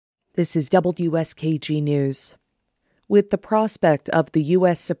This is WSKG News. With the prospect of the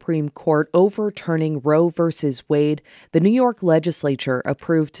U.S. Supreme Court overturning Roe v. Wade, the New York legislature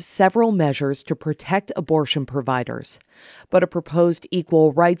approved several measures to protect abortion providers. But a proposed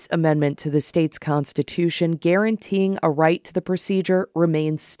equal rights amendment to the state's constitution guaranteeing a right to the procedure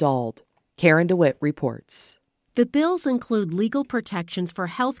remains stalled. Karen DeWitt reports. The bills include legal protections for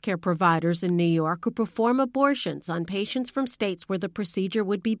healthcare providers in New York who perform abortions on patients from states where the procedure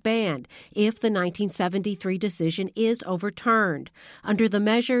would be banned if the 1973 decision is overturned. Under the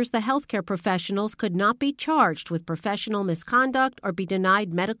measures, the healthcare professionals could not be charged with professional misconduct or be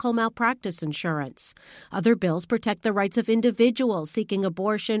denied medical malpractice insurance. Other bills protect the rights of individuals seeking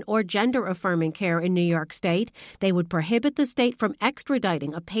abortion or gender-affirming care in New York State. They would prohibit the state from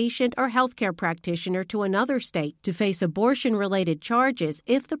extraditing a patient or healthcare practitioner to another state to face abortion-related charges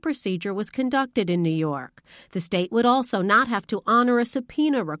if the procedure was conducted in New York. The state would also not have to honor a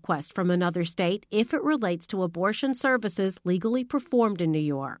subpoena request from another state if it relates to abortion services legally performed in New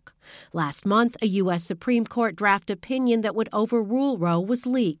York. Last month, a U.S. Supreme Court draft opinion that would overrule Roe was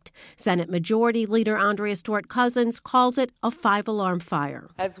leaked. Senate Majority Leader Andrea Stewart Cousins calls it a five-alarm fire.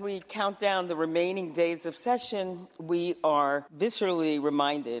 As we count down the remaining days of session, we are viscerally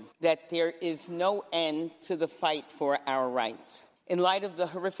reminded that there is no end to the fight for our rights. In light of the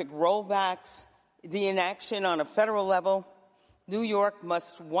horrific rollbacks, the inaction on a federal level, New York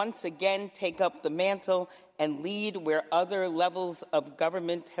must once again take up the mantle and lead where other levels of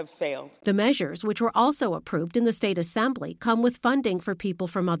government have failed. The measures, which were also approved in the state assembly, come with funding for people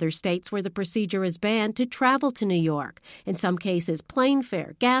from other states where the procedure is banned to travel to New York. In some cases, plane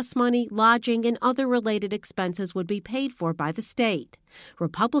fare, gas money, lodging, and other related expenses would be paid for by the state.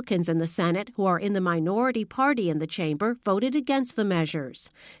 Republicans in the Senate, who are in the minority party in the chamber, voted against the measures.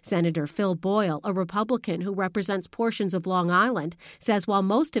 Senator Phil Boyle, a Republican who represents portions of Long Island, says while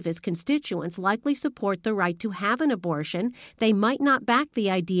most of his constituents likely support the right to have an abortion, they might not back the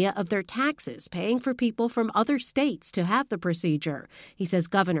idea of their taxes paying for people from other states to have the procedure. He says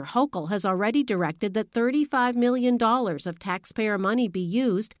Governor Hochul has already directed that $35 million of taxpayer money be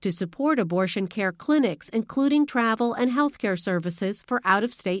used to support abortion care clinics, including travel and health care services for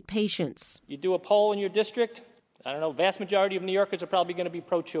out-of-state patients. You do a poll in your district, I don't know, vast majority of New Yorkers are probably going to be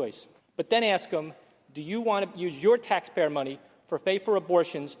pro-choice. But then ask them, do you want to use your taxpayer money for pay for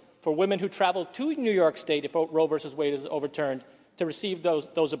abortions for women who travel to New York State if Roe v. Wade is overturned to receive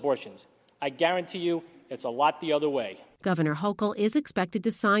those abortions? I guarantee you it's a lot the other way. Governor Hochul is expected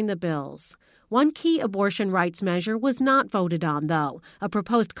to sign the bills. One key abortion rights measure was not voted on, though, a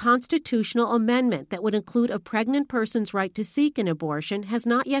proposed constitutional amendment that would include a pregnant person's right to seek an abortion has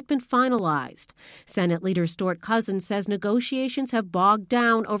not yet been finalized. Senate Leader Stewart Cousins says negotiations have bogged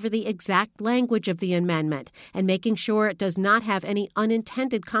down over the exact language of the amendment and making sure it does not have any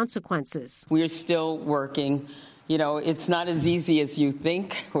unintended consequences. We are still working. You know, it's not as easy as you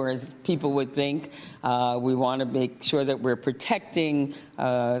think or as people would think. We want to make sure that we're protecting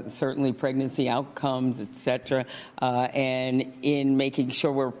certainly pregnancy outcomes, et cetera. And in making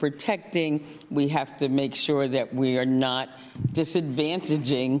sure we're protecting, we have to make sure that we are not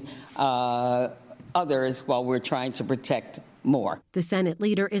disadvantaging others while we're trying to protect more. The Senate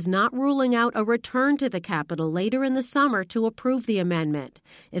leader is not ruling out a return to the Capitol later in the summer to approve the amendment.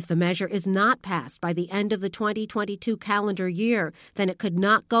 If the measure is not passed by the end of the 2022 calendar year, then it could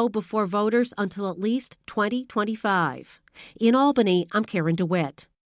not go before voters until at least 2025. In Albany, I'm Karen DeWitt.